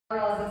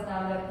It's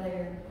not up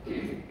there.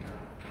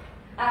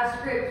 Our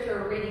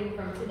scripture reading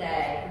from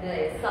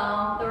today is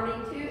Psalm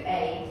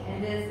 32:8,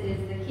 and this is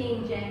the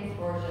King James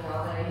Version,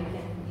 although you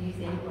can use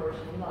any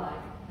version you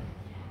like.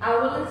 I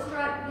will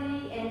instruct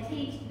thee and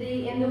teach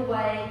thee in the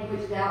way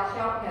which thou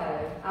shalt go.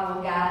 I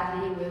will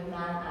guide thee with mine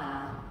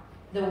eye.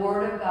 The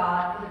word of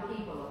God for the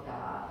people of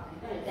God.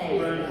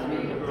 Thanks be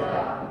to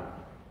God.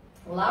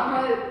 Well,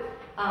 I wrote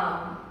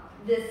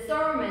this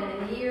sermon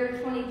in the year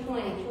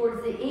 2020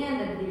 towards the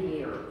end of the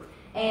year.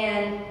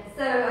 And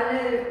so I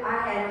know I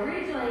had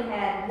originally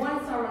had one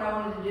sermon I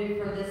wanted to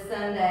do for this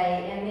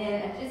Sunday, and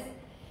then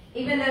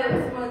even though it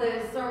was one of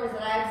those sermons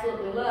that I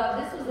absolutely love,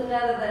 this was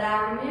another that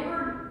I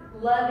remembered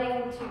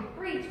loving to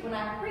preach when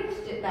I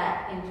preached it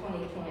back in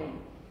 2020.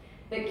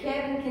 But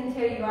Kevin can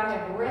tell you I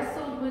have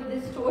wrestled with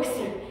this choice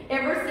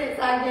ever since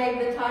I gave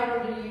the title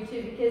to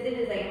YouTube, because it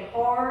is a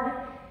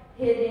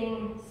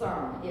hard-hitting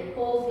sermon. It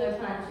pulls no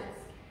punches.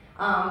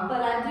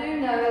 But I do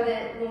know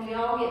that when we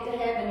all get to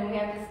heaven and we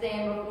have to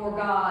stand before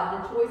God,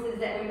 the choices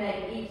that we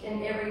make, each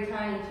and every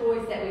tiny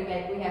choice that we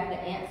make, we have to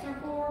answer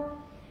for.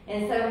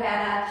 And so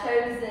had I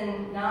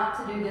chosen not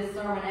to do this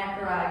sermon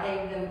after I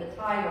gave them the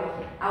title,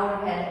 I would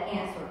have had to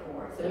answer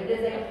for it. So it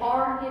is a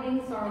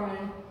hard-hitting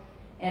sermon,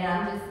 and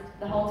I'm just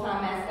the whole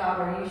time asked God,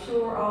 "Are you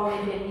sure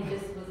already?" And he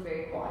just was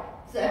very quiet.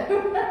 So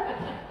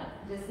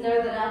just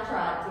know that I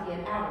tried to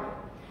get out of it.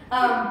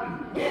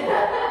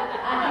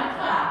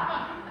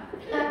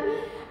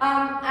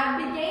 I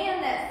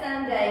began that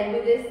Sunday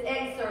with this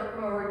excerpt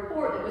from a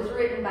report that was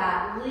written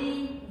by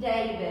Lee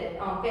David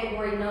on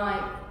February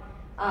 9th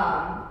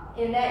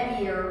in that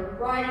year,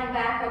 writing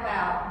back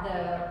about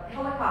the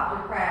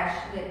helicopter crash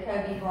that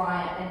Kobe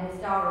Bryant and his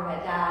daughter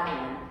had died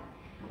in.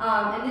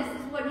 And this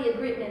is what he had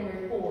written in the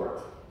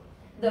report.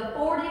 The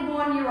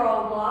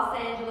 41-year-old Los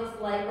Angeles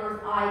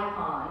Lakers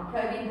icon,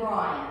 Kobe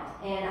Bryant,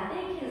 and I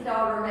think his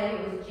daughter, maybe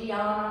it was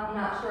Gianna, I'm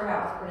not sure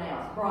how it's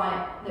pronounced,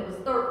 Bryant, that was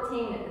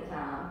 13 at the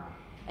time,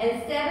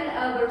 and 7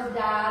 others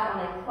died on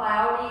a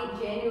cloudy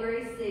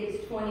January 6,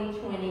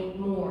 2020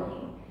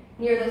 morning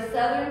near the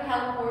Southern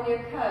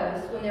California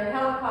coast when their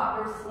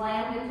helicopter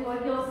slammed into a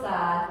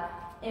hillside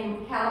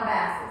in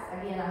Calabasas.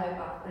 Again, I hope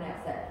I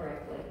pronounced that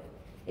correctly.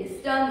 It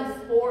stunned the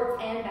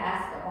sports and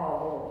basketball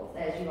worlds,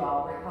 as you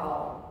all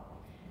recall.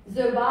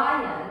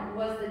 Zobayan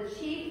was the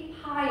chief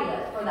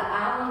pilot for the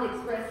Island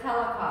Express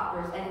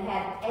helicopters and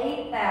had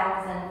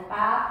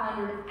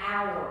 8,500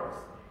 hours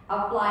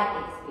of flight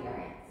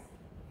experience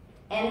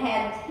and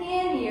had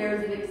 10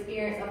 years of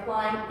experience of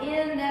flying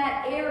in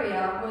that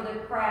area where the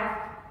craft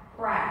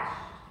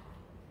crashed.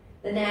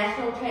 The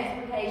National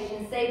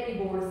Transportation Safety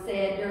Board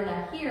said during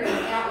a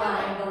hearing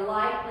outlining the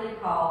likely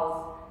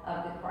cause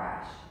of the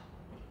crash.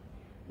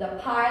 The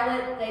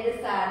pilot, they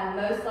decided,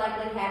 most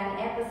likely had an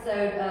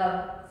episode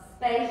of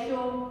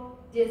spatial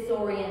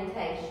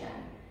disorientation.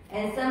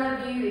 And some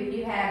of you, if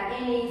you have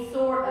any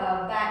sort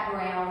of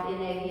background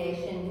in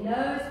aviation,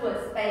 knows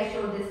what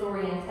spatial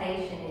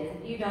disorientation is.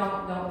 If you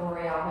don't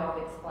worry, I'll help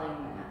explain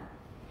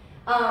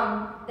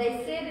that.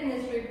 They said in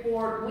this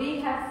report,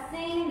 we have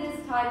seen this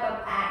type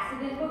of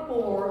accident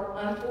before,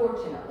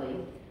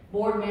 unfortunately.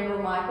 Board member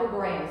Michael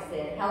Graham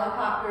said,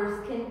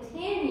 helicopters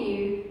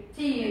continue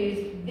to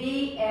use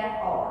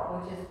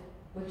VFR, which is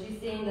what you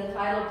see in the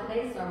title of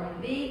today's sermon,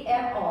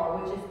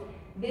 VFR, which is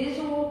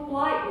Visual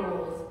Flight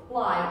Rules,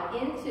 flight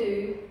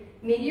into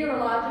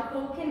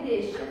meteorological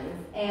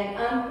conditions, and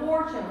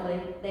unfortunately,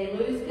 they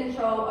lose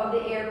control of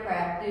the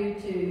aircraft due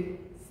to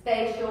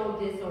spatial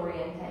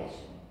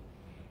disorientation.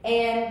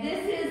 And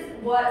this is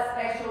what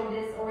spatial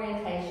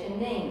disorientation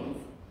means.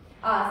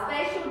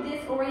 Spatial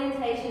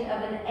disorientation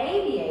of an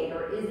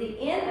aviator is the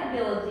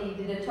inability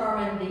to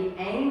determine the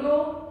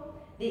angle,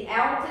 the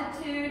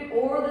altitude,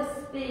 or the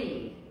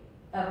speed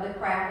of the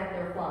craft that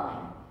they're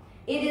flying.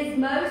 It is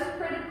most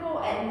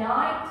critical at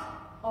night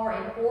or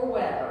in poor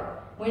weather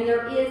when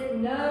there is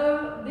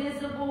no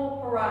visible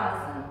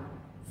horizon,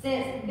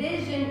 since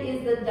vision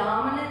is the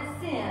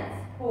dominant sense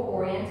for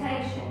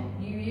orientation.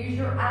 You use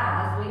your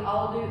eyes, we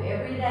all do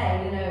every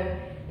day, you know,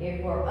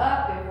 if we're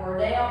up, if we're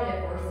down,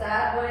 if we're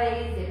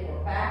sideways, if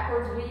we're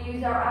backwards, we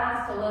use our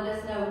eyes to let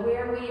us know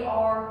where we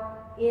are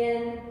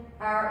in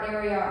our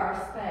area, our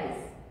space.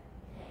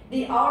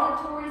 The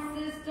auditory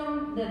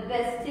system, the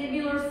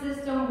vestibular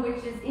system,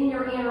 which is in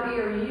your inner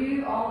ear,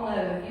 you all know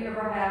if you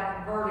ever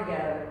have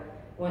vertigo,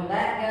 when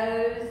that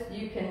goes,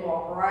 you can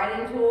walk right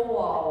into a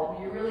wall.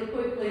 You really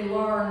quickly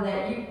learn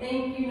that you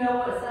think you know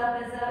what's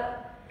up is up.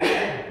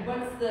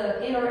 Once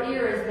the inner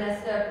ear is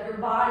messed up, your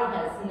body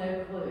has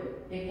no clue.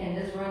 It can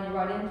just run you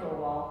right into a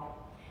wall.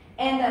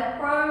 And the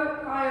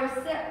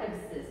proprioceptive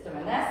system,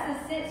 and that's the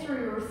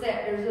sensory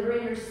receptors that are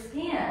in your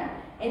skin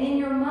and in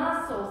your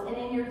muscles and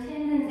in your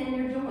tendons and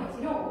your joints.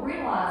 You don't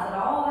realize that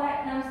all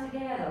that comes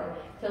together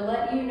to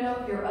let you know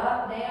if you're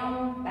up,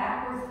 down,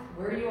 backwards,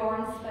 where you are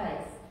in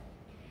space.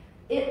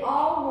 It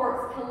all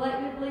works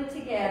collectively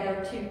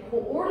together to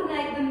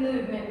coordinate the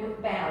movement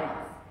with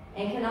balance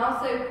and can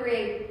also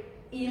create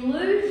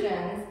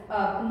illusions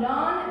of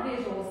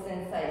non-visual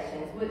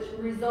sensations which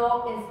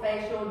result in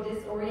spatial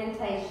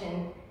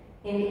disorientation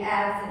in the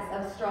absence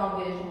of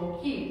strong visual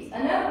cues.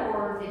 In other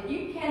words, if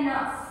you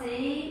cannot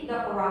see the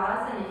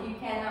horizon, if you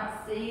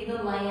cannot see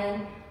the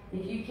land,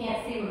 if you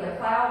can't see where the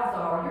clouds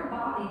are, your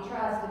body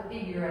tries to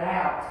figure it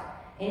out.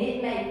 And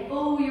it may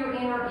fool your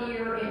inner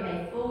ear, it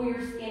may fool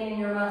your skin and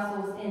your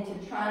muscles into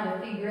trying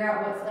to figure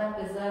out what's up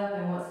is up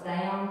and what's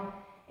down.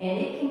 And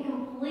it can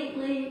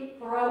completely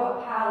throw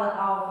a pilot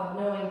off of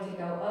knowing to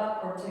go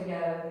up or to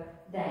go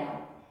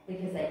down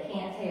because they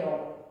can't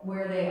tell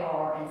where they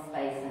are in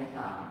space and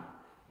time.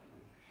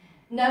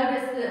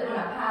 Notice that when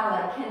a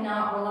pilot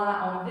cannot rely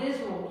on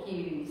visual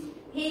cues,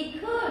 he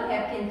could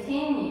have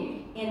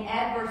continued in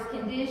adverse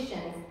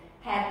conditions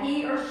had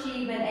he or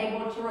she been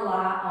able to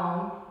rely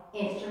on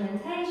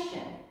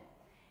instrumentation.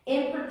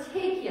 In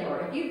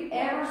particular, if you've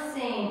ever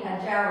seen a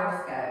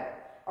gyroscope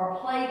or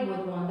played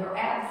with one, they're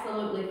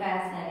absolutely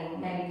fascinating,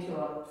 maybe to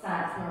a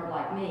science nerd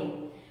like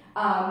me.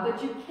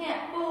 But you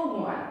can't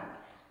fool one.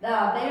 They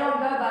don't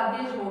go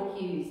by visual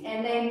cues,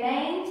 and they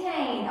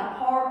maintain,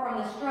 apart from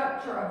the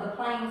structure of the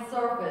plane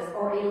surface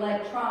or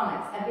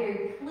electronics, a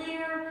very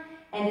clear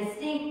and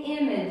distinct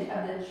image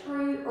of the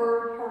true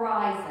Earth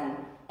horizon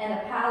and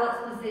the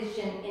pilot's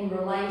position in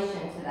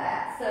relation to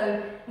that.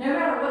 So no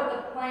matter what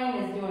the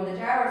plane is doing, the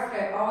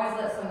gyroscope always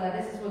lets them know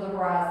this is where the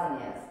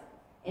horizon is.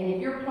 And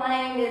if your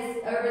plane is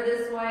over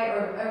this way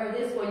or over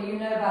this way, you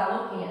know by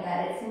looking at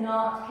that it's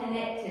not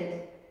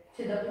connected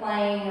to the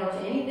plane or to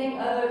anything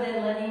other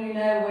than letting you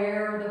know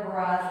where the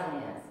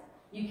horizon is.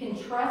 You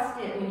can trust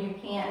it when you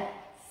can't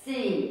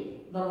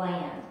see the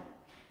land.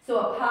 So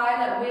a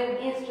pilot with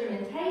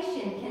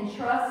instrumentation can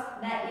trust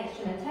that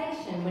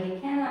instrumentation when he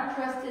cannot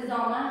trust his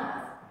own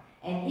eyes.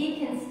 And he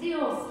can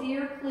still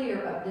steer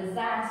clear of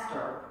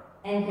disaster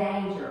and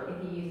danger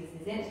if he uses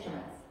his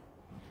instruments.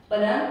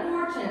 But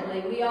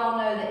unfortunately, we all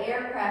know that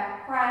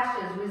aircraft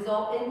crashes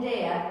result in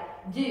death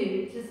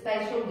due to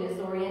spatial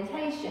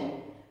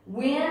disorientation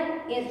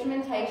when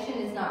instrumentation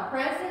is not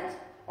present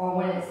or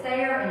when it's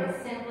there and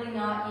it's simply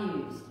not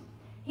used.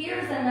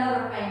 Here's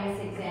another famous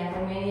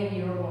example many of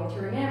you are going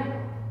to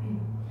remember.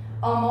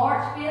 On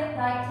March 5th,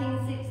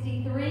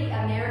 1963,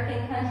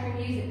 American country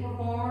music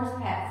performers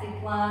Patsy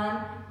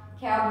Cline,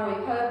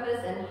 Cowboy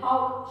Copas, and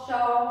Shaw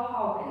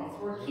Hawkins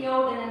were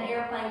killed in an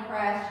airplane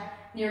crash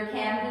near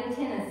Camden,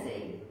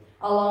 Tennessee,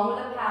 along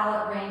with the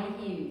pilot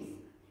Randy Hughes.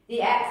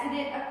 The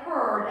accident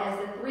occurred as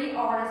the three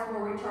artists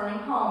were returning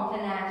home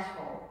to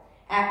Nashville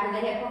after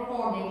they had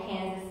performed in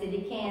Kansas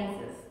City,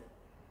 Kansas.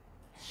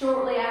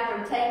 Shortly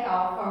after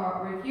takeoff from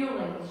a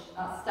refueling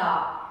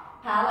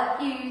stop, pilot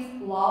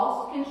Hughes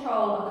lost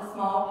control of the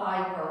small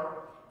Piper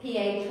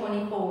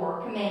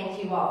PA-24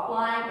 Comanche while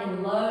flying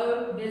in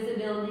low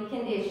visibility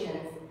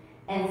conditions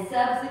and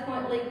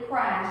subsequently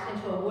crashed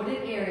into a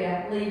wooded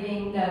area,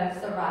 leaving no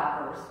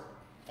survivors.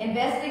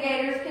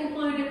 Investigators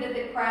concluded that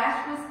the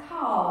crash was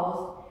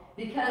caused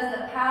because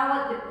the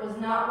pilot was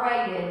not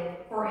rated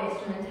for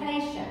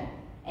instrumentation,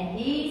 and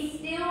he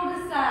still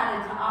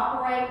decided to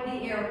operate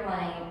the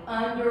airplane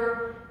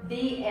under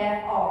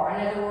VFR.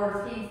 In other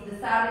words, he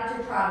decided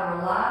to try to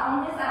rely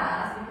on his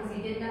eyes because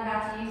he didn't know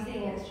how to use the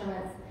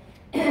instruments,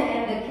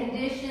 and the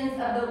conditions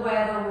of the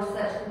weather were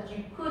such that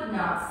you could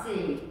not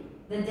see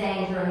the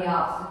danger and the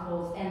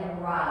obstacles and the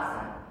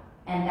horizon,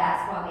 and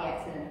that's why the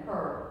accident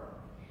occurred.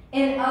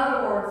 In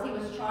other words, he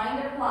was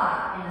trying to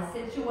fly in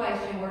a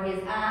situation where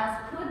his eyes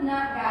could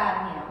not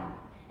guide him,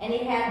 and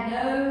he had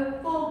no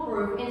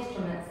foolproof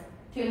instruments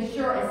to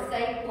ensure a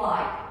safe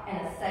flight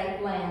and a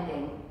safe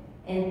landing,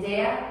 and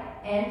death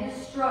and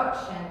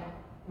destruction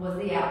was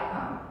the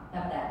outcome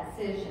of that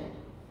decision.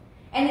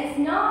 And it's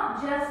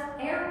not just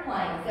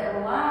airplanes that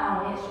rely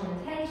on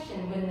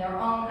instrumentation when their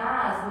own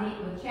eyes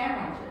meet with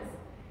challenges.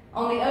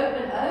 On the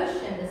open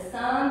ocean, the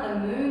sun,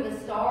 the moon, the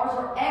stars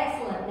are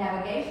excellent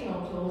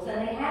navigational tools,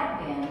 and they have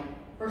been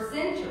for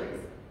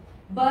centuries.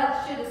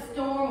 But should a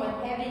storm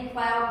with heavy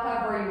cloud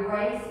cover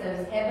erase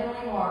those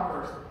heavenly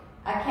markers,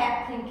 a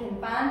captain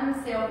can find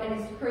himself and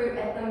his crew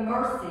at the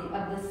mercy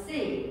of the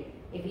sea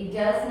if he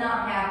does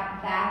not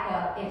have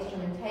backup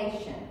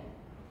instrumentation.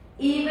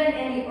 Even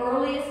in the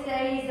earliest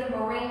days of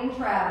marine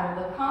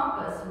travel, the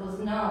compass was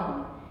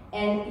known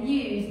and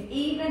used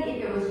even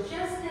if it was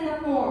just in the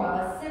form of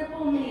a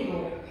simple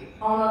needle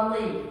on a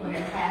leaf when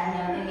it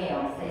had nothing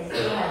else. They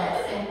still had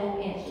that simple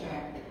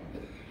instrument.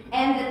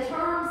 And the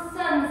term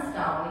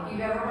sunstone, if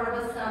you've ever heard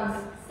of a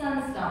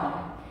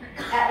sunstone,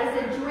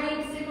 it's a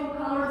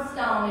dreamsicle-colored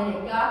stone, and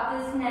it got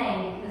this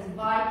name because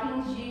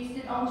Vikings used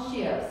it on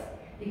ships,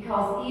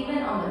 because even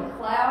on the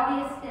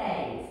cloudiest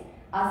days,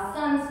 a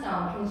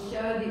sunstone can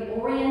show the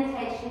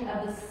orientation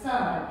of the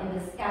sun in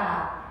the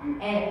sky,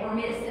 and it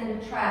permits them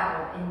to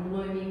travel in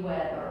gloomy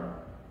weather.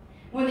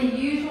 When the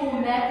usual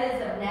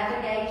methods of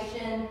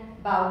navigation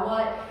by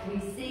what we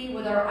see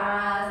with our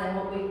eyes and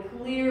what we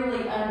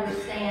clearly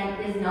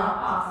understand is not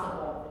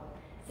possible,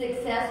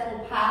 successful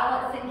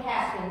pilots and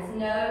captains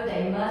know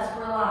they must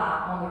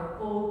rely on their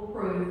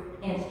foolproof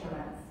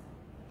instruments.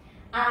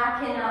 I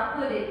cannot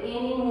put it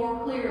any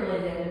more clearly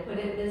than to put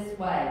it this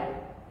way.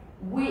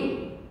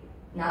 We,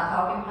 not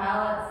talking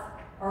pilots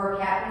or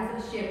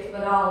captains of ships,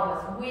 but all of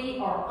us, we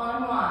are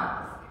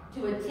unwise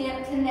to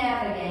attempt to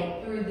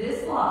navigate through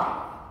this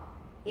life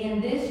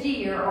in this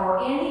year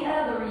or any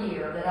other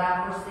year that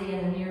I foresee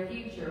in the near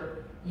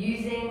future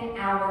using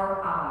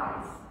our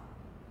eyes.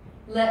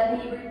 Let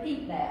me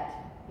repeat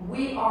that.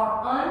 We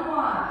are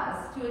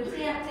unwise to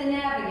attempt to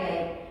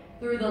navigate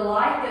through the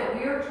life that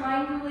we are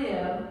trying to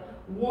live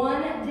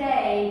one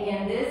day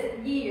in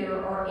this year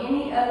or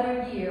any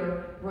other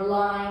year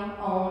relying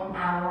on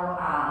our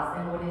eyes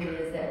and what it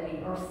is that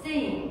we are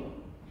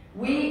seeing.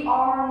 We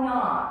are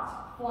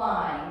not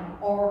flying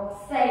or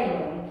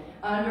sailing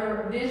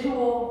under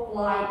visual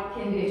flight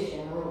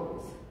condition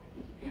rules.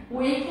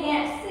 We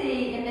can't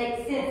see and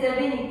make sense of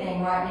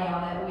anything right now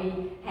that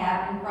we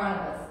have in front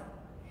of us.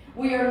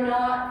 We are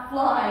not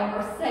flying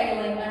or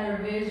sailing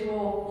under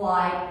visual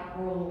flight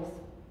rules.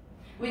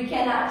 We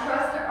cannot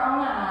trust our own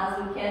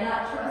eyes, we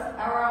cannot trust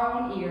our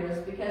own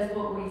ears, because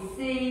what we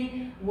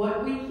see,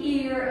 what we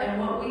hear,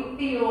 and what we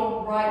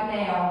feel right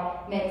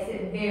now makes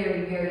it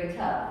very, very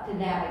tough to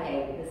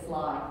navigate this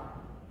life.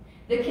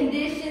 The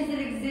conditions that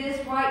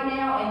exist right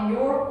now in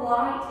your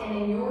flight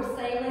and in your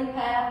sailing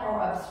path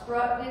are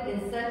obstructed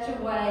in such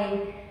a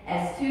way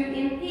as to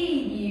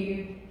impede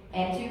you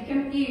and to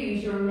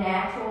confuse your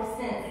natural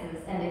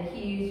senses and the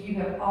cues you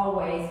have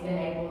always been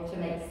able to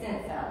make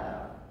sense out of.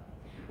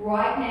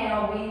 Right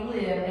now, we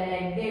live in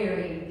a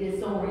very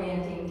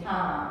disorienting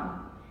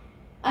time.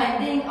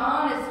 I'm being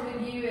honest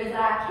with you as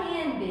I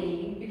can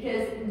be,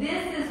 because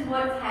this is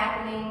what's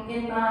happening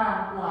in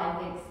my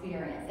life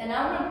experience. And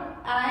I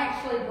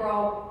actually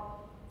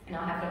brought, and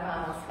I'll have to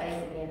find my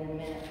space again in a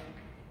minute.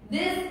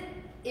 This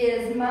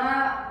is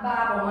my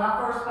Bible, my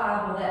first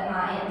Bible that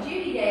my Aunt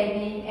Judy gave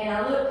me, and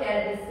I looked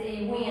at it to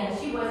see when.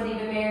 She wasn't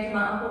even married to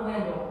my Uncle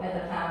Wendell at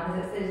the time,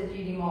 because it says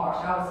Judy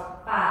Marsh. I was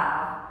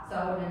 5. So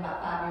I would have been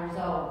about 5 years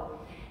old.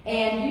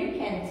 And you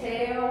can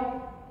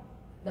tell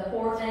the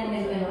poor thing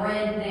has been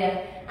read to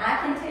death. I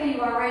can tell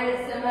you, I read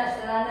it so much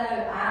that I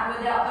know,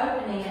 without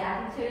opening it, I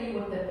can tell you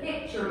what the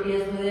picture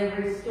is with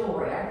every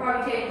story. I can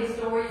probably tell you the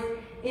stories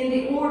in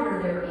the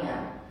order they're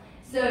in.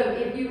 So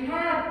if you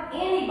have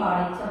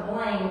anybody to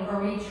blame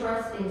for me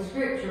trusting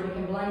Scripture, we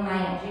can blame my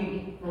Aunt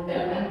Judy for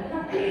that.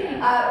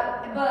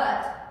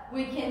 But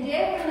we can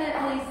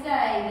definitely say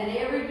that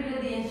every bit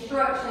of the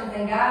instructions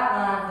and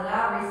guidelines that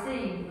I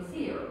received was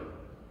here.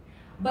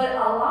 But a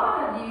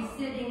lot of you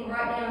sitting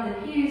right now in the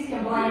pews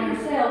can blame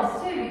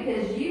yourselves too,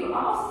 because you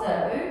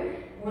also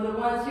were the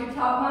ones who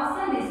taught my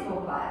Sunday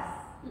school class.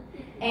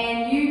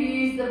 And you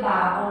used the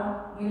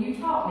Bible when you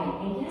taught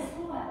me. And guess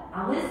what?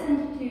 I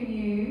listened to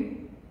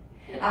you.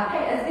 It's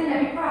going to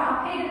make me cry.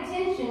 I paid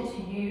attention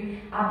to you.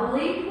 I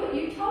believed what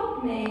you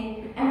told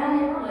me, and I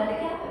never let it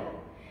go.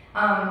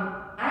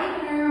 I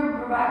even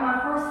remember my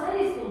first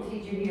Sunday school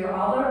teacher here,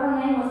 although her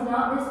name was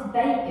not Miss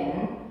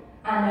Bacon.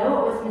 I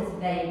know it was Miss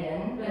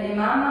Baden, but in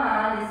my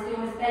mind it's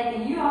still Miss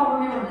Bacon. You all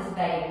remember Miss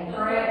Baden,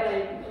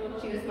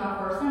 correct? She was my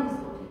first Sunday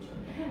school teacher.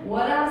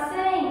 What I'm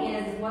saying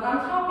is, what I'm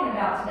talking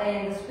about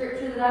today in the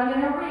scripture that I'm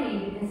going to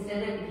read,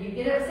 instead of, if you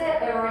get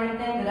upset over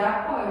anything that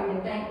I quote,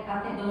 and I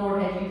think the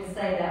Lord had you to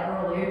say that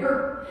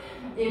earlier.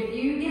 If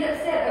you get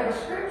upset over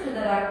scripture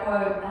that I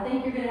quote, I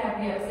think you're going to have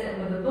to be upset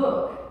with the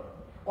book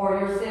or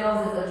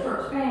yourselves as a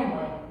church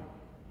family,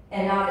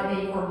 and not at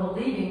me for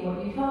believing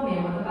what you told me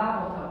and what the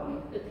Bible told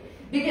me.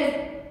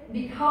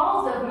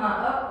 Because of my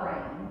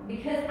upbringing,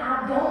 because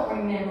I don't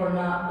remember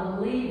not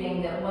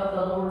believing that what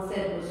the Lord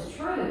said was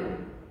true,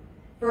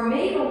 for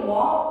me to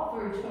walk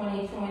through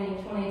 2020,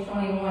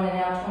 2021, and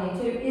now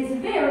 22 is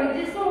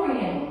very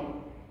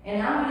disorienting.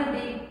 And I'm going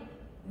to be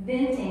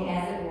venting,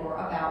 as it were,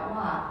 about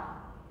why.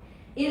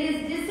 It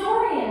is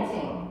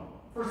disorienting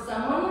for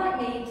someone like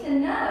me to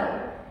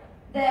know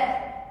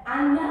that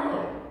I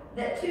know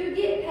that to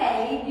get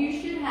paid,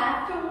 you should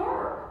have to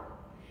work.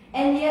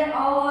 And yet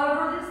all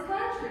over this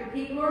country,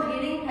 people are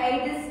getting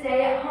paid to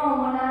stay at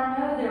home when I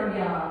know they're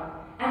young,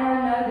 and I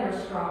know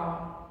they're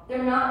strong.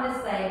 They're not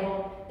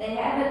disabled. They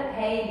haven't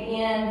paid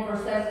in for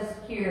Social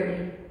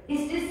Security.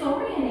 It's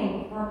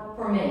disorienting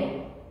for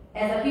me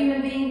as a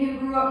human being who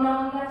grew up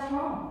knowing that's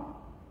wrong.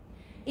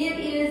 It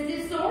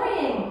is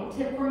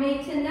disorienting for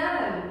me to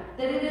know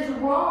that it is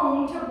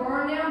wrong to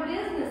burn down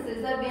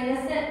businesses of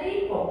innocent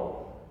people.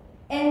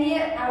 And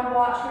yet I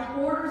watch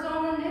reporters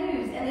on the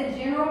news and the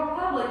general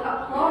public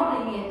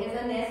applauding it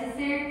as a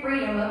necessary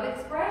freedom of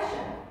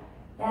expression.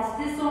 That's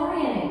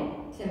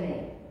disorienting to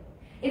me.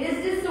 It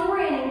is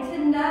disorienting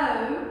to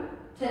know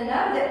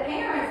that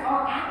parents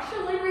are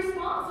actually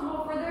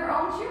responsible for their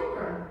own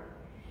children.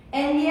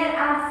 And yet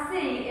I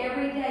see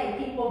every day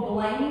people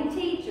blaming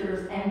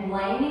teachers and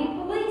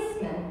blaming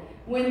policemen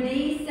when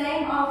these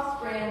same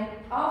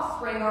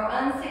offspring are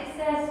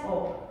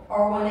unsuccessful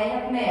or when they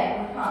have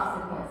met with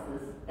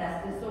consequences.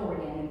 That's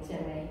disorienting to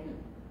me.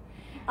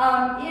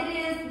 It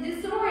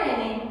is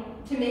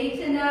disorienting to me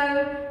to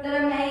know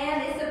that a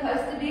man is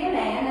supposed to be a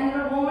man and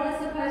that a woman is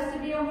supposed to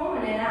be a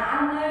woman. And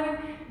I know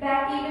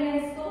back even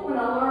in school when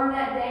I learned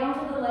that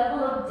down to the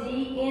level of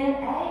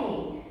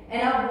DNA.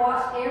 And I've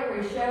watched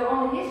every show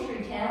on the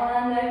History Channel,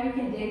 and I know you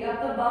can dig pick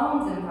up the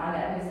bones and find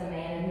out who's a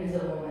man and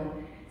who's a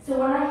woman. So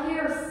when I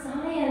hear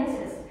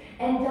scientists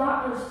and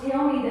doctors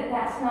tell me that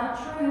that's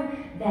not true,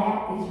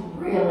 that is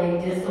really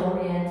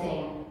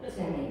disorienting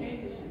to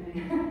me.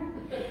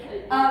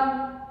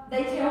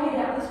 They tell me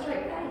that with a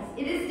straight face.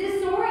 It is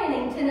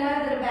disorienting to know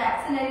that a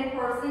vaccinated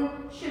person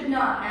should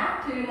not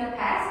have to, in the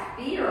past,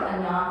 fear a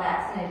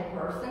non-vaccinated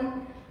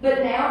person,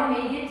 but now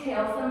the media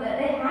tells them that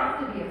they have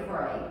to be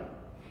afraid.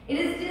 It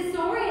is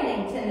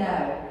disorienting to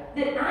know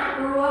that I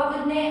grew up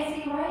with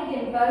Nancy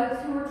Reagan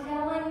folks who were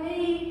telling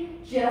me,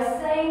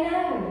 just say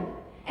no.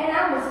 And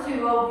I was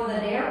too old for the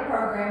DARE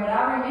program, but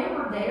I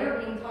remember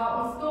DARE being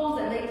taught in schools,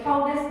 and they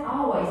told us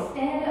always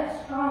stand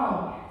up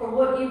strong for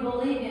what you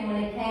believe in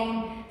when it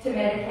came to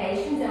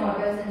medications and what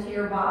goes into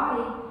your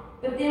body.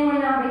 But then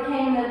when I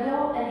became an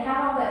adult and had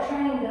all that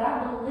training that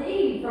I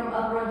believed from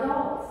other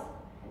adults,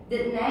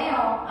 that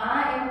now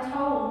I am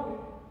told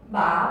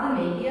by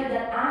the media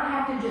that I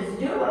have to just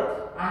do it.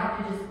 I have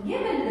to just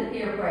give in to the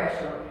peer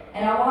pressure.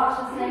 And I watch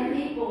the same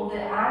people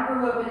that I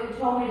grew up with who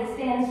told me to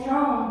stand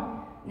strong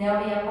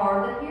now be a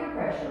part of the peer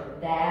pressure.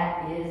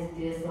 That is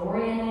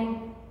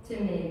disorienting to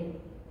me.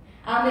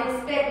 I'm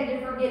expected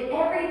to forget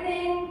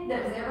everything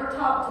that was ever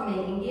taught to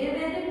me and give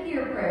in to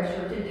peer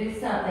pressure to do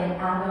something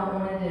I don't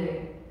want to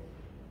do.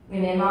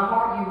 When in my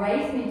heart you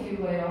raised me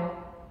too well,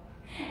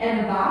 and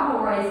the Bible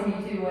raised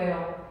me too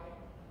well,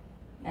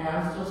 and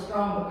I'm still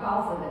strong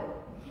because of it.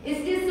 It's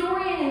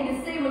disorienting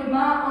to see with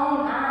my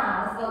own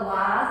eyes the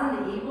lies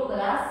and the evil that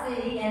I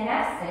see and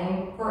have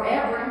seen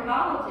forever in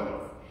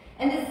politics.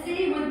 And to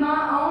see with my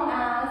own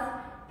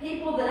eyes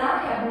people that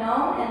I have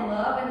known and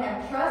loved and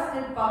have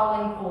trusted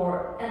falling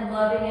for it, and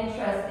loving and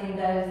trusting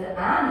those that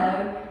I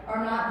know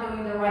are not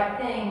doing the right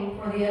thing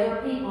for the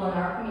other people in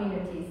our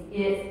communities.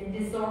 It's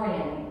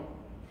disorienting.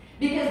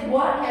 Because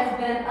what has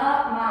been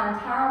up my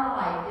entire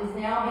life is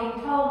now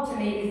being told to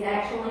me is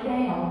actually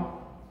down.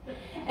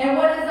 And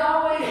what has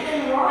always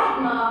been right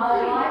my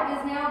whole life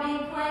is now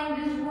being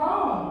claimed as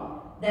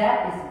wrong.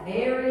 That is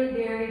very,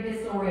 very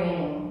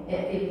disorienting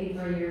at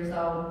 53 years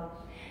old.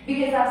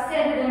 Because I've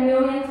said it a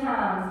million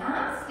times,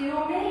 I'm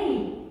still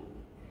me.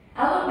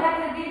 I look back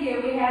at a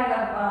video we had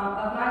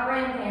of my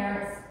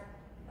grandparents'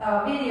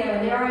 video,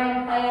 and there I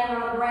am playing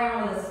on the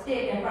ground with a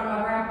stick in front of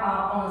my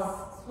grandpa on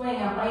a swing.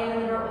 I'm playing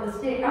in the dirt with a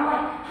stick. I'm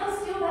like,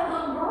 I'm still that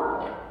little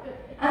girl.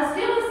 I'm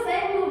still the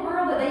same little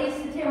girl that they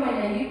used to tell me,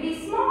 now you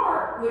be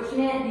smart, which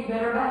meant you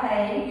better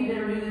behave, you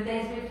better do the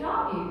things we've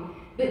taught you.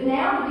 But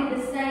now to be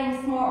the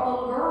same smart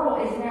little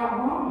girl is now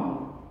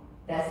wrong.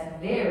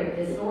 That's very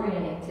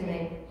disorienting to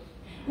me.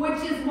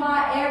 Which is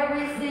why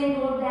every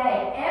single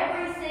day,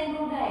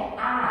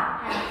 I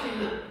have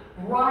to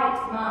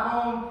write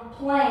my own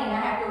plane. I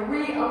have to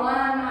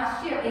realign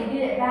my ship and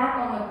get it back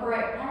on the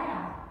correct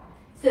path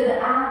so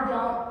that I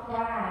don't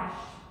crash.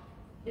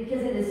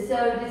 Because it is so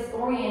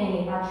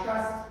disorienting if I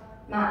trust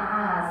my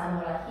eyes and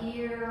what I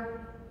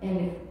hear, and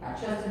if I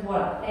trusted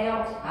what I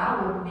felt,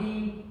 I would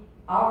be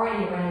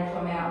already ran into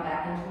a mountain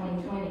back in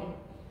 2020.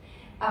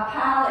 A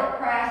pilot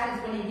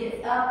crashes when he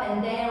gets up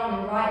and down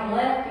and right and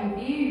left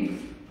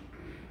confused.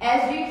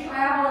 As you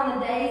travel in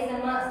the days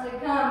and months to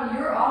come,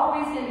 you're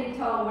always going to be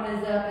told what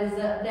is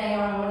up,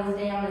 down, and what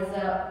is down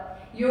is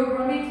up. You're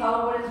going to be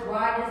told what is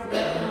right is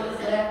left, and what is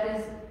left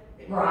is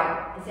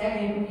right. Is that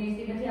getting confused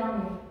even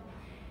telling me?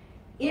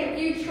 If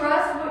you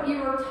trust what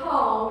you are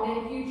told,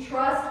 and if you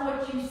trust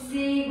what you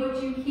see,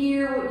 what you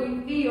hear, what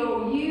you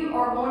feel, you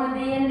are going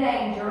to be in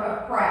danger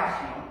of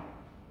crashing.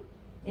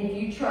 If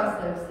you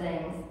trust those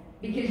things.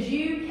 Because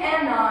you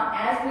cannot,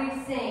 as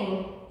we've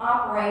seen,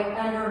 operate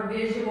under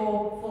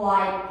visual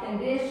flight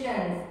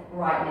conditions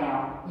right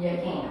now. You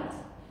can't.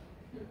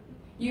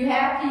 You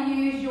have to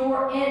use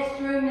your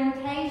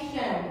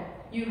instrumentation.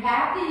 You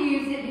have to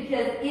use it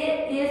because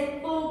it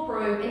is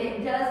foolproof and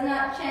it does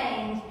not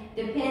change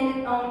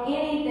dependent on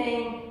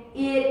anything.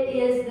 It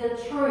is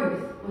the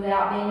truth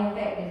without being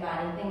affected by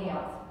anything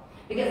else.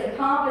 Because the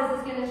compass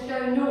is going to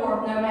show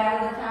north no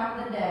matter the time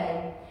of the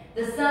day.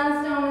 The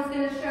sunstone is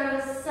going to show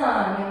the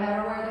sun no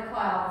matter where the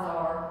clouds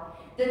are.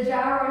 The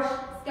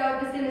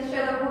gyroscope is going to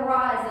show the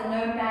horizon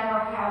no matter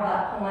how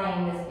that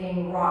plane is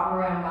being rocked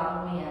around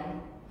by the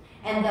wind.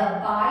 And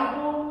the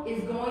Bible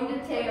is going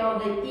to tell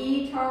the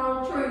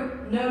eternal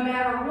truth no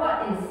matter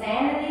what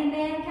insanity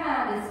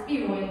mankind is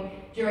spewing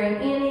during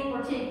any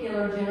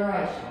particular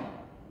generation.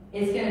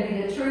 It's going to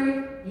be the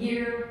truth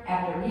year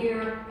after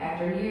year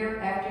after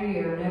year after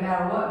year, no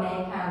matter what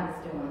mankind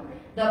is doing.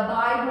 The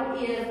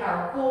Bible is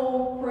our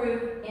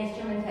foolproof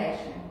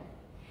instrumentation.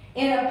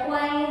 In a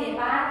plane, if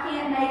I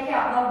can't make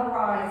out the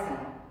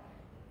horizon,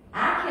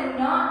 I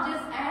cannot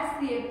just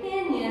ask the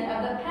opinion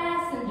of the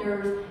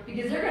passengers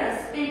because they're going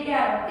to speak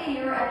out of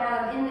fear and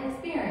out of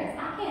inexperience.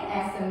 I can't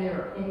ask them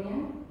their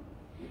opinion.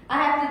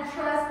 I have to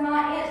trust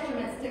my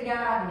instruments to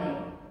guide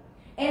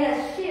me. In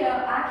a ship,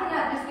 I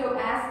cannot just go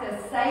ask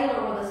a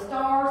sailor where the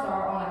stars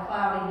are on a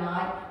cloudy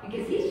night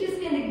because he's just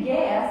going to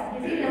guess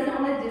because he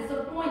doesn't want to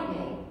disappoint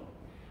me.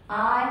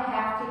 I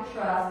have to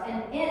trust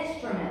an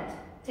instrument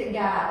to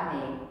guide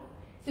me.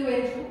 So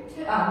in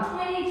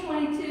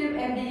 2022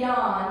 and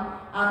beyond,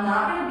 I'm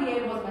not going to be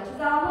able, as much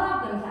as I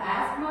love them, to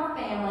ask my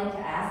family, to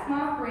ask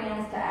my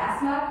friends, to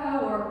ask my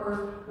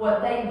coworkers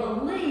what they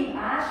believe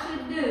I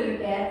should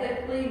do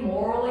ethically,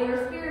 morally,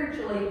 or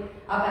spiritually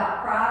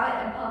about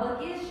private and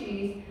public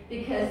issues,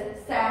 because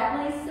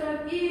sadly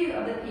so few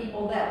of the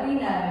people that we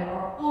know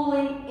are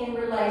fully in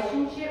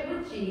relationship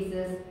with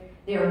Jesus.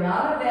 They are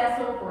not a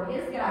vessel for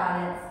His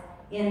guidance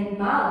in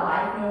my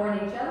life nor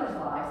in each other's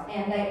lives,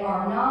 and they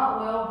are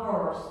not well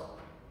versed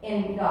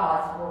in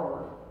God's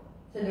Word.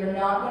 So they're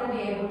not going to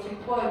be able to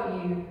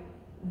quote you,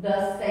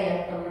 "Thus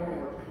saith the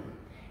Lord."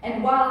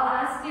 And while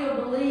I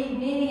still believe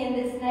many in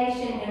this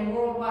nation and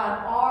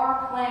worldwide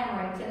are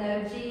clamoring to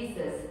know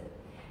Jesus,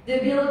 the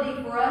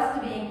ability for us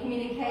to be in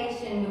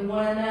communication with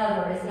one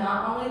another is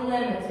not only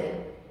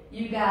limited.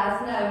 You guys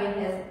know it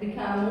has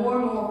become more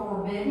and more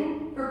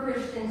forbidden for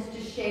Christians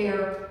to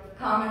share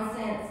common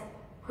sense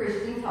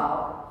Christian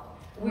talk.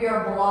 We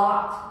are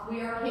blocked,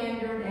 we are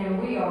hindered,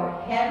 and we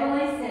are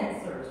heavily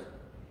censored.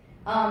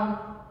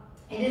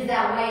 It is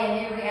that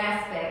way in every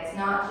aspect,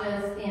 not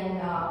just in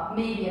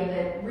media,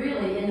 but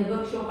really in the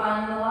books you'll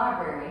find in the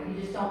library.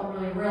 You just don't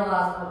really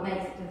realize what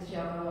makes it to the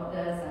shelf and what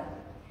doesn't.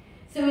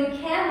 So we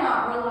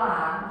cannot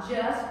rely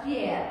just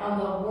yet on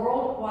the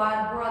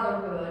worldwide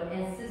brotherhood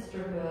and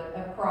sisterhood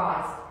of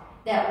Christ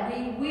that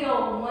we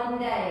will one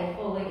day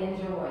fully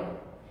enjoy.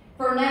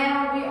 For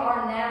now, we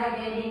are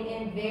navigating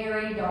in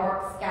very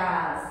dark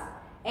skies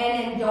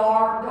and in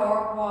dark,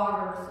 dark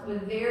waters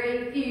with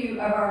very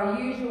few of our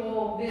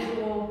usual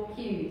visual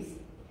cues.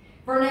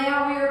 For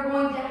now, we are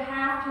going to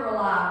have to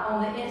rely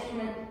on the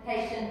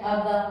instrumentation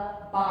of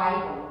the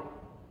Bible.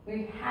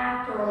 We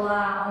have to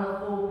rely on the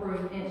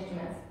foolproof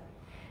instruments.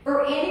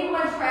 For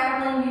anyone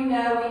traveling, you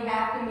know we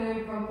have to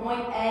move from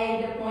point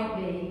A to point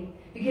B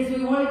because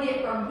we want to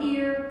get from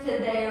here to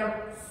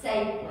there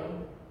safely.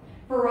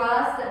 For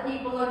us, the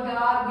people of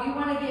God, we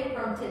want to get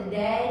from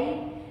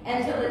today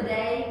until the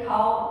day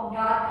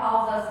God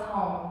calls us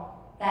home.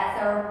 That's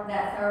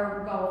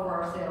our goal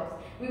for ourselves.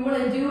 We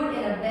want to do it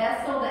in a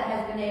vessel that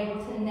has been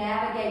able to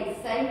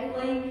navigate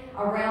safely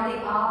around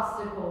the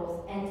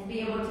obstacles and to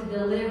be able to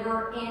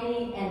deliver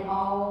any and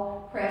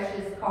all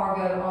precious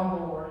cargo on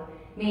board.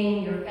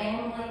 Meaning your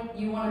family,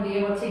 you want to be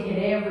able to get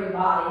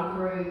everybody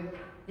through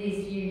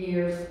these few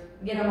years,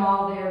 get them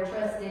all there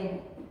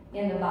trusting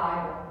in the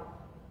Bible.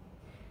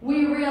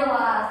 We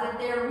realize that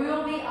there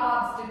will be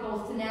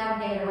obstacles to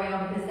navigate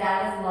around because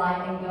that is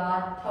life, and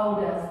God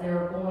told us there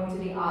are going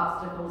to be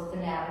obstacles to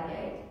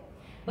navigate.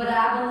 But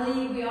I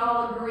believe we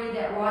all agree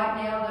that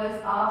right now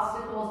those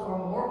obstacles are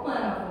more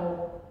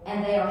plentiful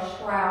and they are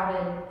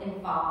shrouded in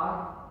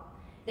fog.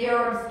 They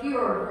are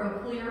obscured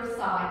from clear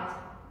sight.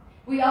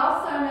 We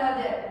also know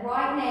that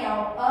right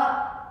now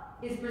up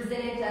is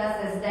presented to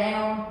us as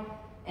down,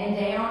 and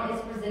down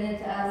is presented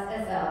to us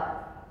as up.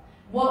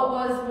 What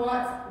was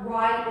once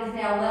right is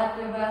now left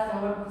of us,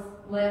 and what was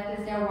left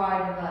is now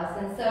right of us.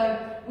 And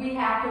so we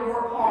have to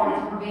work hard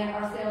to prevent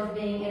ourselves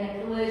being in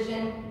a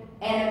collision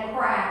and a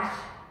crash.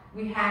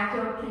 We have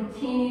to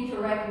continue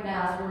to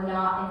recognize we're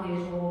not in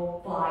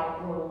visual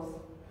flight rules.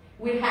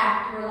 We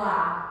have to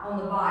rely on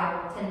the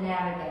Bible to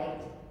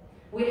navigate.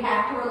 We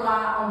have to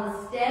rely on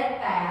the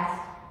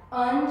steadfast,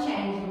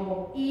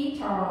 unchangeable,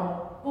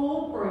 eternal,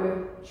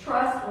 foolproof,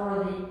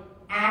 trustworthy,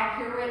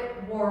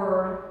 accurate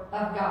Word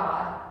of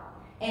God.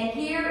 And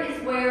here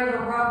is where the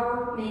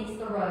rubber meets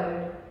the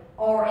road.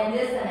 Or in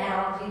this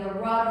analogy, the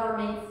rudder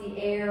meets the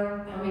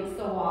air and meets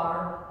the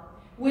water.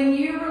 When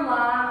you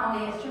rely on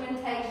the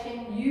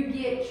instrumentation, you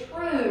get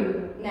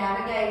true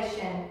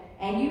navigation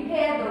and you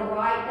head the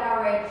right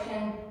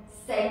direction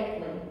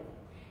safely.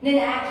 In an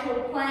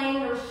actual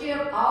plane or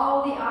ship,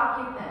 all the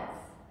occupants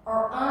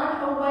are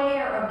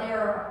unaware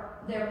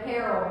of their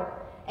peril.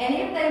 And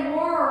if they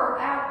were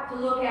out to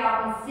look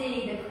out and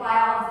see the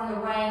clouds and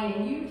the rain,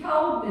 and you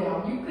told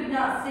them you could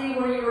not see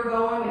where you were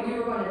going, but you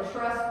were going to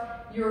trust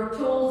your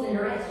tools and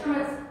your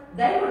instruments,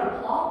 they would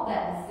applaud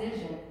that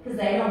decision because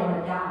they don't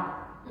want to die.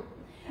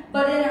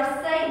 But in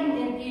our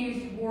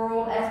Satan-infused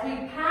world, as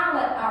we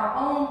pilot our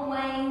own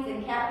planes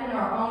and captain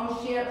our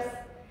own ships,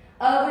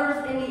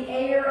 others in the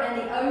air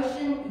and the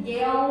ocean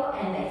yell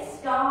and they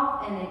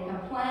scoff and they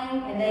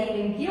complain and they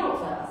even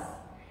guilt us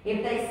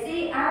if they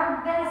see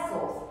our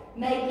vessels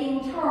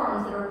making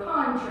turns that are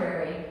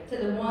contrary to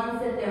the ones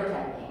that they're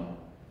taking.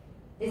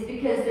 It's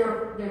because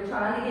they're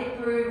trying to get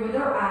through with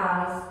their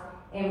eyes,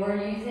 and we're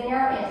using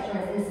our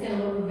instruments, and it's going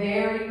to look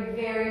very,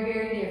 very,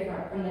 very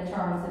different from the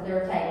turns that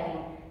they're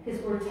taking, because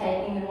we're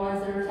taking the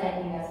ones that are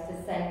taking us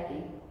to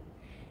safety.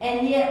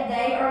 And yet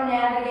they are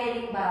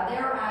navigating by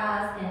their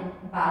eyes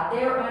and by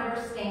their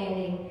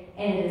understanding,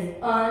 and it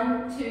is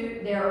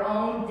unto their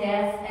own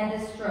deaths and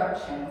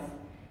destructions,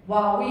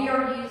 while we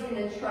are using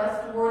the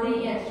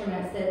trustworthy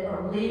instruments that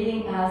are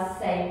leading us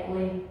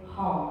safely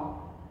home.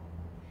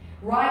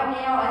 Right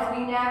now, as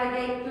we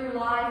navigate through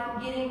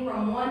life, getting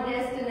from one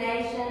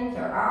destination to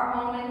our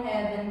home in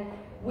heaven,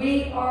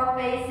 we are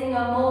facing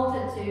a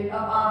multitude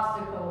of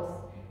obstacles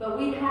but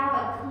we have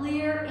a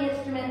clear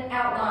instrument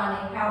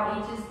outlining how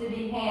each is to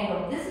be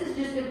handled. This is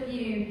just a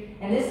few,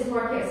 and this is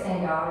where I kept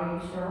saying, God, are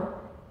you sure?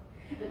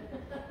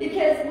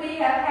 Because we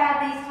have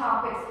had these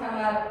topics come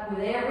up with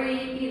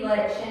every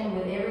election,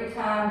 with every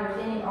time there's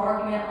any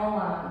argument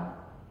online.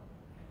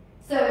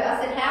 So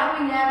I said, how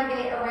do we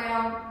navigate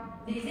around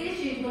these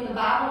issues when the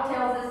Bible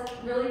tells us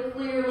really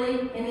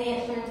clearly in the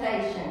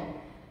instrumentation?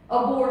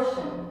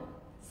 Abortion.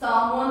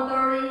 Psalm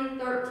 130,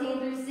 13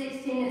 through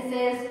 16, it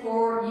says,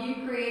 "For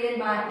you created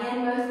my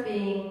inmost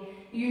being.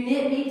 You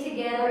knit me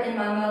together in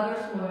my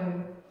mother's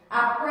womb.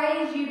 I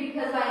praise you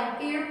because I am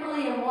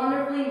fearfully and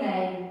wonderfully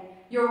made.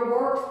 Your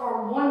works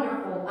are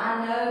wonderful.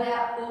 I know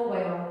that full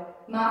well.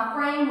 My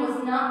frame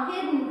was not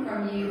hidden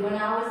from you when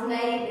I was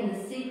made in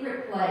the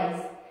secret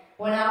place,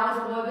 when I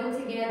was woven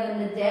together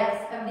in the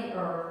depths of the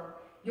earth.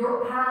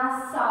 Your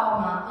eyes saw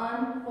my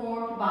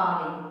unformed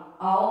body.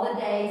 All the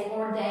days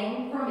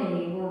ordained for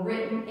me were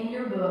written in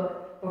your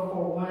book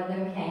before one of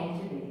them came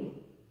to be."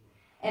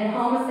 And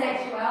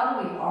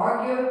homosexuality, we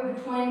argue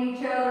between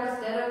each other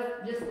instead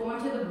of just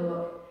going to the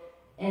book.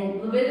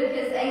 And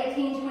Leviticus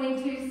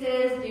 18:22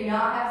 says, "Do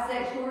not have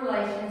sexual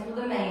relations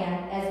with a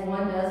man as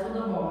one does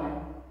with a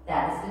woman.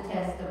 That is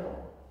detestable."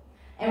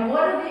 And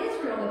what of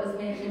Israel that was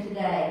mentioned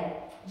today?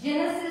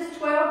 Genesis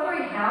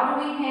 12:3, how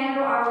do we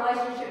handle our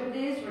relationship with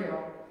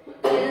Israel?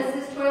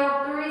 Genesis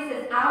 12:3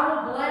 says, "I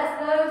will bless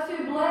those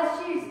who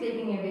bless you,"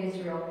 speaking of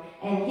Israel,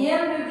 "and him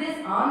who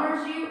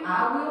dishonors you I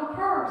will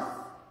curse.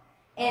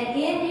 And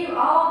in you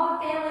all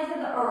the families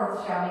of the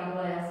earth shall be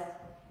blessed."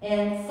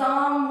 And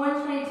Psalm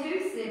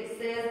 122:6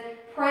 says,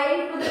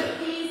 "Pray for the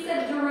peace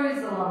of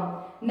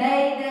Jerusalem.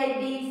 May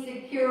they be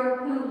secure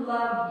who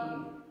love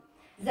you."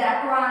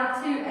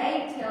 Zechariah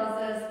 2:8 tells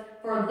us,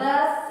 "For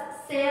thus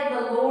said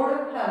the Lord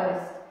of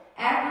hosts,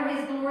 after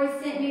his glory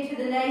sent me to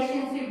the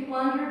nations who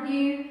plundered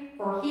you,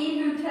 for he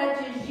who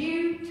touches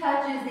you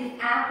touches the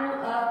apple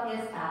of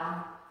his eye."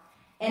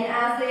 And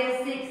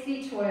Isaiah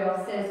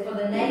 60:12 says, "For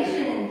the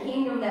nation and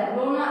kingdom that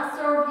will not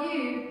serve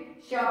you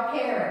shall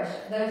perish.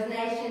 Those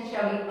nations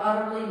shall be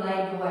utterly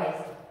laid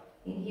waste."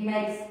 He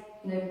makes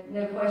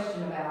no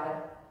question about it.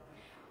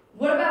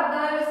 What about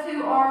those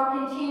who are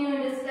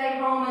continuing to stay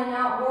home and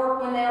not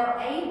work when they are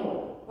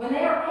able? When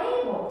they are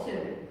able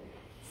to.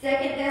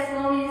 2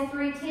 Thessalonians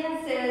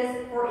 3:10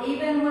 says, "For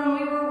even when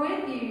we were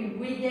with you,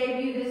 we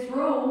gave you this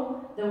rule: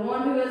 the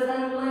one who is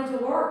unwilling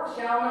to work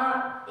shall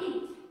not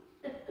eat."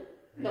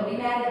 Don't be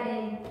mad at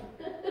me.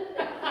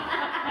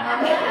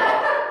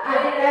 I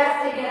did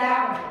ask to get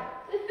out of it.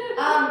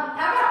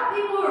 How about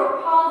people who are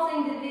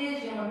causing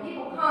division? When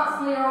people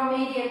constantly are on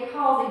media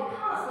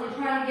constantly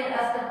trying to get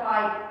us to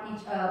fight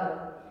each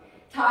other.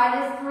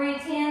 Titus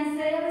 3:10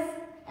 says,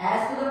 "As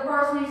for the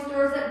person who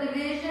stirs up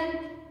division,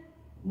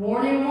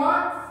 warn him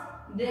once,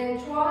 then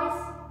twice,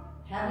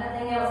 have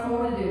nothing else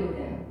more to do with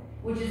him."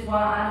 Which is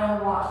why I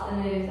don't watch the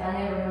news. I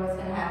never know what's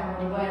going to happen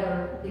with the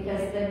weather,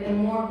 because they've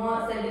been warned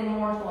once, they've been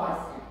warned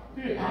twice.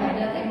 I have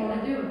nothing more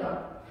to do with them.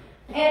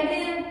 And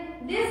then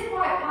this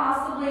quite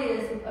possibly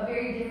is a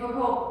very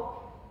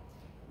difficult,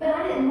 but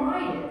I didn't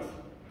write it.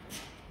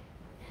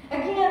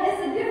 Again,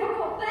 it's a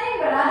difficult thing,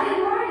 but I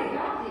didn't write it.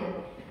 God did.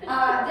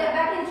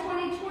 Back in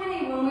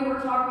 2020, when we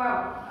were talking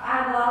about, I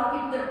had a lot of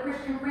people that are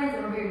Christian friends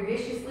that were very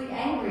viciously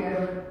angry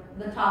over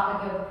the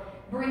topic of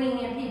bringing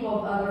in people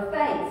of other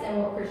faiths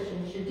and what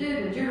Christians should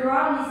do. But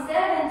Deuteronomy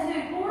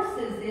 7:2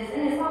 forces this,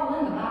 and it's all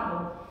in the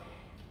Bible.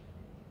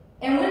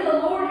 "And when the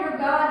Lord your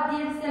God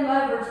gives them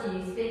over to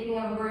you," speaking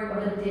of a group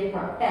of a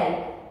different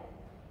faith,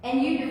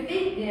 "and you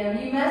defeat them,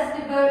 you must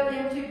devote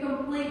them to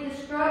complete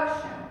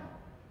destruction.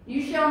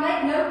 You shall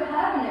make no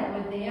covenant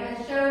with them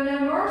and show no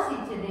mercy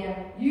to them.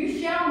 You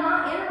shall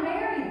not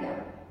intermarry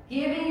them,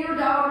 giving your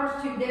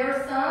daughters to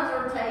their sons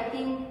or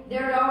taking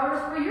their daughters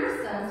for your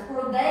sons,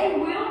 for they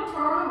will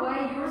turn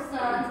away your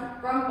sons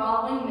from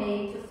following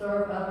me to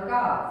serve other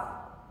gods."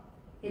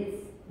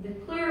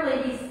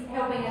 Clearly he's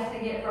helping us to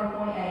get from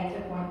point A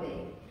to point B.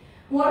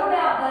 What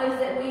about those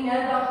that we know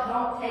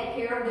don't take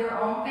care of their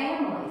own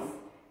families?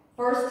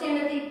 1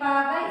 Timothy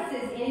 5:8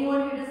 says,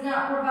 "Anyone who does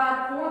not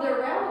provide for their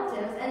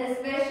relatives, and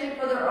especially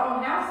for their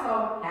own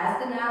household, has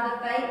denied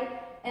the faith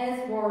and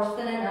is worse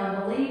than an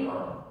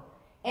unbeliever."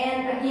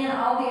 And again,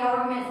 all the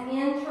arguments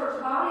in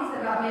church bodies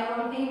about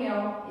male and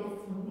female,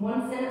 it's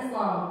one sentence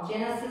long.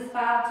 Genesis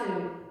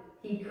 5:2,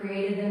 "He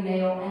created them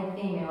male and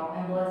female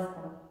and blessed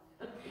them."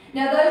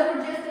 Now those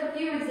were just a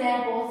few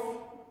examples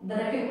that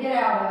I couldn't get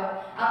out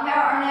of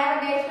how our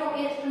navigational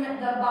instrument,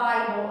 the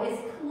Bible, is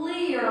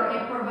clear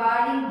in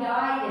providing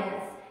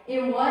guidance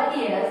in what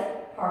is,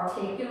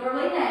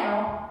 particularly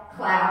now,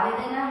 clouded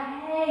in a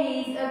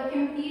haze of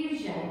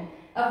confusion,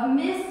 of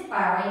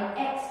misfiring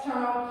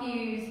external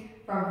cues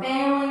from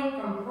family,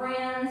 from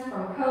friends,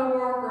 from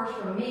co-workers,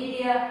 from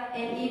media,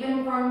 and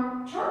even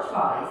from church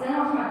bodies. And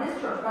I'm talking about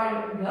this church body,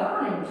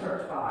 governing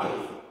church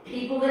bodies,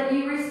 people that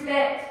you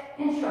respect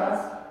and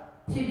trust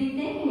to be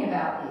thinking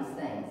about these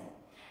things.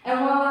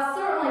 And while I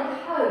certainly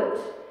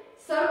hoped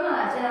so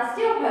much, and I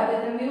still hope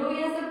that the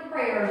millions of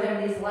prayers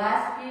over these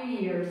last few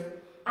years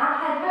I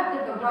had hoped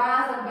that the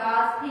rise of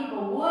God's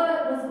people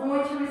was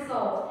going to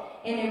result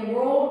in a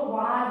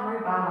worldwide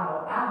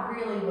revival. I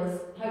really was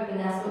hoping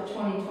that's what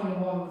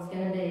 2021 was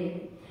going to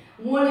be.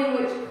 One in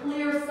which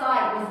clear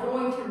sight was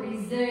going to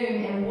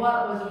resume and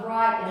what was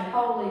right and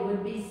holy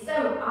would be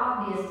so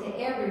obvious to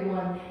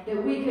everyone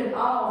that we could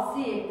all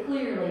see it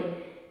clearly.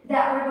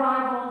 That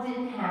revival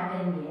didn't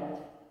happen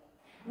yet,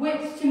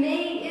 which to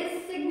me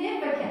is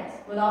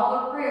significant with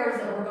all the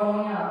prayers that were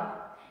going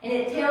up. And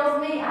it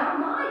tells me I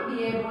might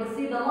be able to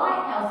see the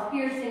lighthouse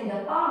piercing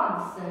the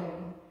fog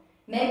soon.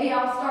 Maybe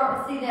I'll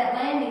start to see that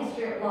landing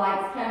strip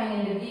lights coming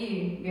into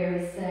view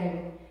very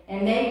soon.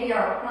 And maybe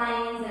our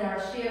planes and our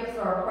ships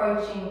are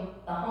approaching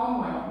the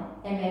homeland.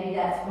 And maybe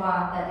that's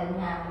why that didn't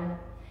happen.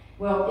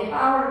 Well, if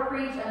I were to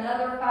preach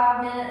another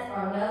 5 minutes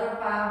or another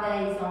 5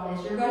 days on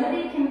this, you're going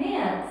to be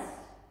convinced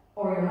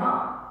or you're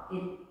not.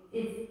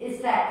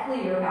 It's that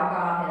clear how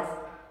God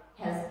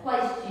has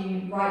placed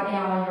you right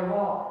now on your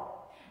walk.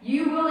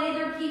 You will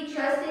either keep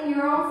trusting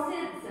your own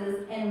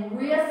senses and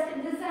risk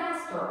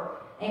disaster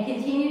and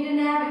continue to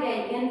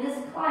navigate in this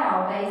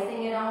cloud,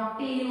 basing it on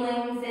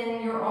feelings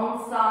and your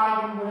own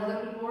sight and what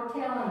other people are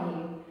telling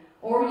you.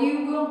 Or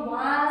you will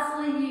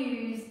wisely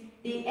use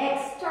the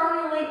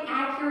externally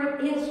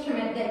accurate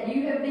instrument that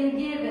you have been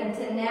given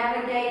to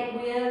navigate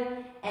with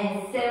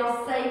and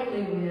sail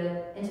safely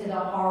with into the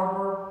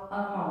harbor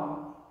of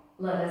home.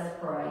 Let us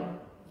pray.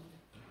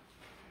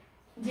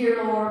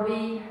 Dear Lord,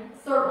 we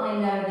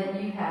certainly know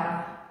that you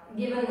have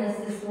given us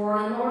this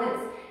word. And Lord,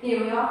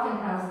 we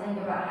oftentimes think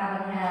about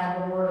having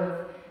had the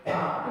word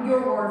of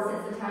your word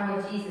since the time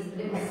of Jesus,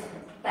 but it was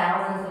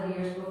thousands of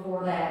years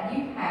before that.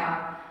 You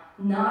have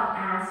not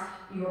asked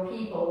your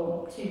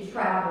people to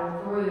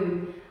travel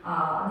through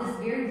this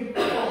very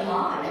difficult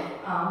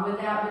life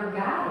without your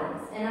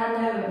guidance. And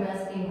I know it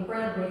must be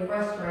incredibly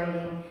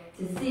frustrating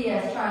to see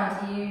us trying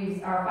to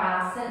use our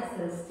 5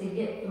 senses to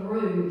get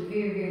through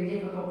very, very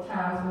difficult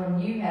times when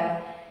you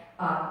have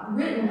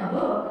written a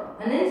book,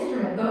 an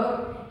instrument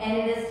book, and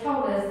it has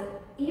told us,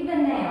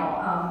 even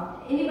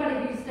now,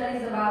 anybody who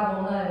studies the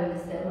Bible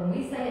knows that when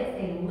we say it's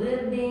a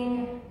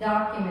living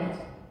document,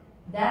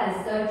 that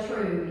is so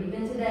true.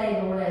 Even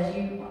today, Lord, as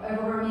you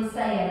overheard me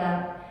saying,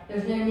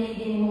 there's no need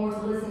anymore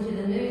to listen to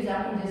the news.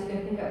 I can just go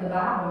pick up the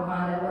Bible and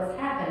find out what's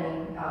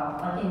happening,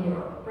 like in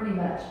Europe, pretty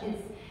much.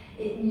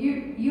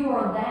 You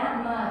are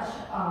that much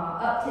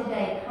up to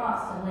date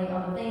constantly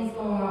on the things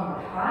going on in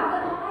our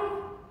private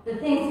life, the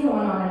things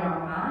going on in our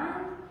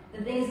mind,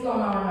 the things going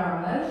on in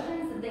our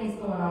emotions, the things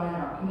going on in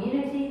our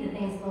community, the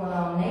things going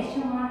on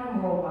nationwide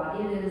and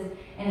worldwide. It is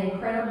an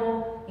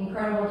incredible,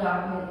 incredible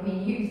document that can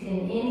be used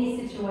in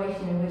any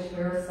situation in which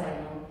we're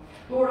sailing.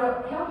 Lord,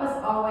 help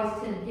us always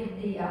to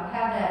have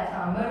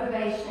that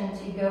motivation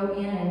to go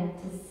in and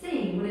to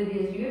see what it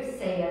is you have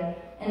said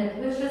and to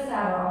push us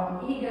out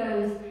our own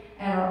egos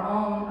and our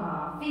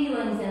own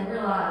feelings and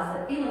realize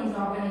that feelings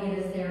aren't going to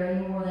get us there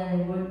any more than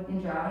they would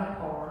in driving a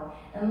car.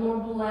 And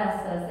Lord,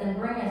 bless us and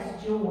bring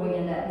us joy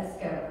in that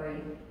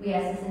discovery. We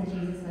ask this in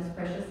Jesus' most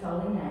precious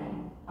holy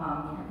name.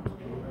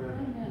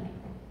 Amen.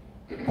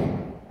 Amen.